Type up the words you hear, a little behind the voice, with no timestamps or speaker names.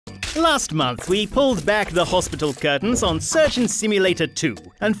Last month, we pulled back the hospital curtains on Surgeon Simulator 2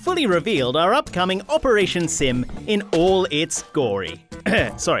 and fully revealed our upcoming Operation Sim in all its glory.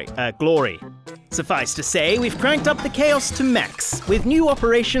 Suffice to say, we've cranked up the chaos to max, with new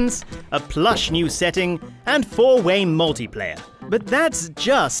operations, a plush new setting, and 4-way multiplayer. But that's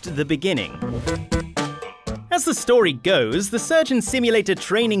just the beginning. As the story goes, the Surgeon Simulator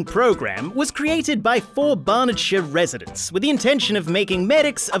training program was created by 4 Barnardshire residents with the intention of making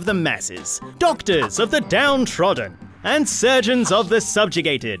medics of the masses, doctors of the downtrodden, and surgeons of the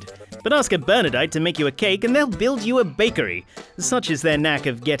subjugated. But ask a Bernadette to make you a cake and they'll build you a bakery. Such is their knack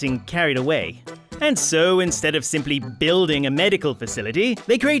of getting carried away. And so, instead of simply building a medical facility,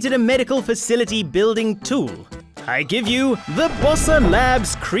 they created a medical facility building tool. I give you the Bossa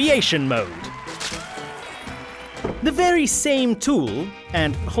Labs Creation Mode. The very same tool,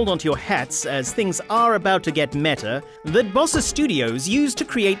 and hold on to your hats as things are about to get meta, that Bossa Studios used to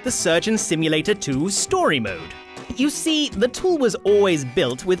create the Surgeon Simulator 2 Story Mode. You see, the tool was always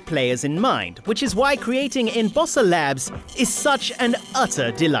built with players in mind, which is why creating in Bossa Labs is such an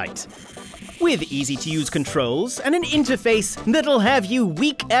utter delight. With easy-to-use controls and an interface that'll have you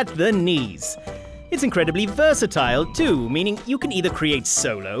weak at the knees. It's incredibly versatile too, meaning you can either create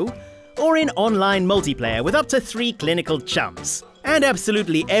solo, or in online multiplayer with up to 3 clinical chums. And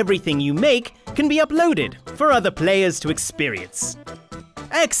absolutely everything you make can be uploaded for other players to experience.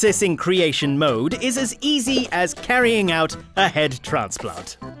 Accessing creation mode is as easy as carrying out a head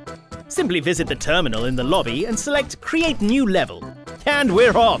transplant. Simply visit the terminal in the lobby and select Create New Level. And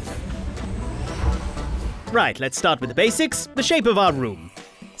we're off! Right, let's start with the basics, the shape of our room.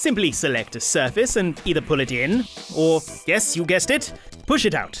 Simply select a surface and either pull it in, or, yes, you guessed it, push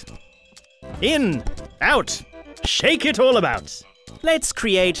it out. In, out, shake it all about. Let's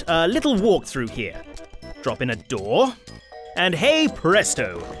create a little walkthrough here. Drop in a door, and hey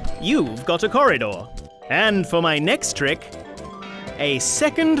presto, you've got a corridor. And for my next trick, a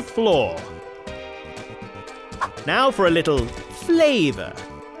second floor. Now for a little flavor.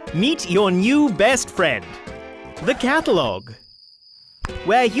 Meet your new best friend, the catalog,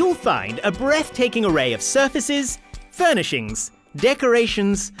 where you'll find a breathtaking array of surfaces, furnishings,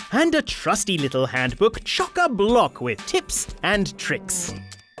 decorations, and a trusty little handbook chock-a-block with tips and tricks.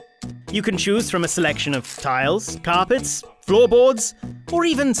 You can choose from a selection of tiles, carpets, floorboards, or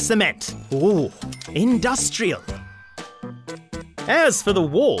even cement. Ooh, industrial. As for the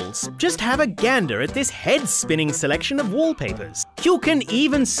walls, just have a gander at this head-spinning selection of wallpapers. You can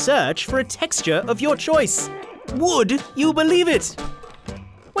even search for a texture of your choice. Would you believe it?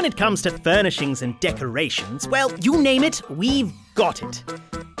 When it comes to furnishings and decorations, well, you name it, we've got it.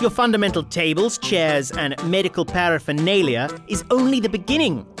 Your fundamental tables, chairs, and medical paraphernalia is only the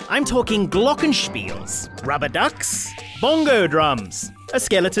beginning. I'm talking glockenspiels, rubber ducks, bongo drums. A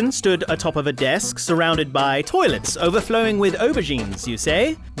skeleton stood atop of a desk surrounded by toilets overflowing with aubergines, you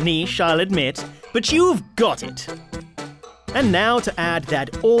say? Niche, I'll admit, but you've got it. And now to add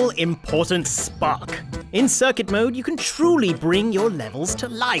that all-important spark. In circuit mode, you can truly bring your levels to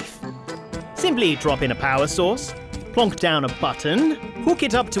life. Simply drop in a power source, plonk down a button, hook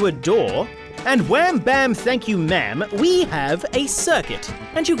it up to a door, and wham bam thank you ma'am, we have a circuit.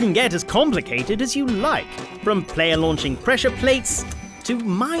 And you can get as complicated as you like, from player launching pressure plates to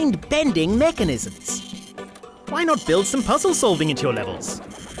mind-bending mechanisms. Why not build some puzzle solving into your levels?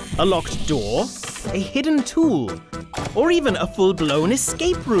 A locked door, a hidden tool, or even a full-blown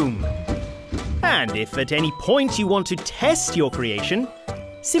escape room. And if at any point you want to test your creation,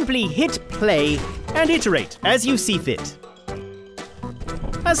 simply hit play and iterate as you see fit.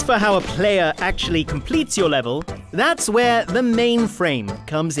 As for how a player actually completes your level, that's where the mainframe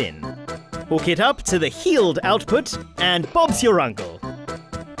comes in. Hook it up to the healed output and Bob's your uncle.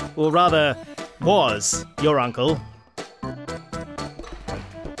 Or rather, was your uncle.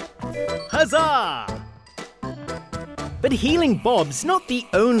 Huzzah! But healing Bob's not the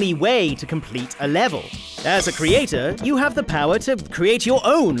only way to complete a level. As a creator, you have the power to create your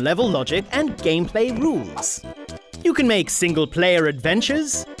own level logic and gameplay rules. You can make single-player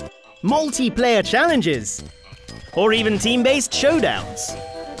adventures, multiplayer challenges, or even team-based showdowns.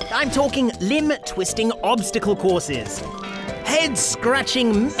 I'm talking limb-twisting obstacle courses,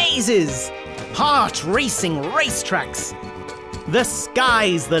 head-scratching mazes, heart-racing racetracks. The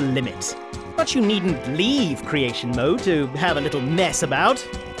sky's the limit. But you needn't leave creation mode to have a little mess about.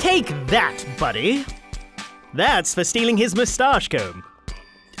 Take that, buddy! That's for stealing his moustache comb.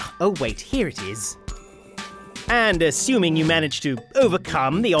 Oh wait, here it is. And assuming you manage to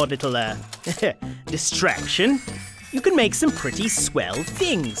overcome the odd little, distraction, you can make some pretty swell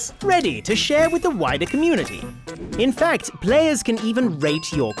things, ready to share with the wider community. In fact, players can even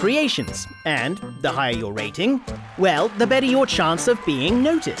rate your creations, and the higher your rating, well, the better your chance of being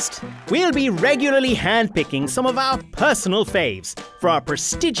noticed. We'll be regularly handpicking some of our personal faves for our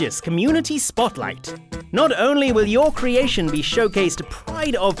prestigious community spotlight. Not only will your creation be showcased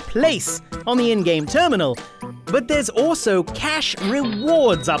pride of place on the in-game terminal, but there's also cash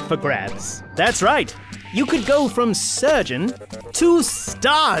rewards up for grabs. That's right, you could go from surgeon to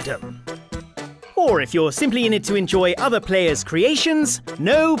stardom. Or if you're simply in it to enjoy other players' creations,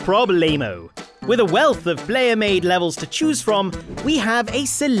 no problemo. With a wealth of player-made levels to choose from, we have a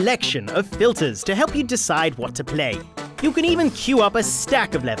selection of filters to help you decide what to play. You can even queue up a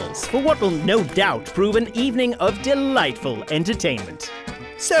stack of levels for what will no doubt prove an evening of delightful entertainment.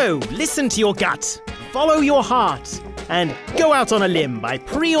 So, listen to your gut, follow your heart, and go out on a limb by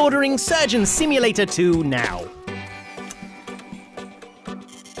pre-ordering Surgeon Simulator 2 now.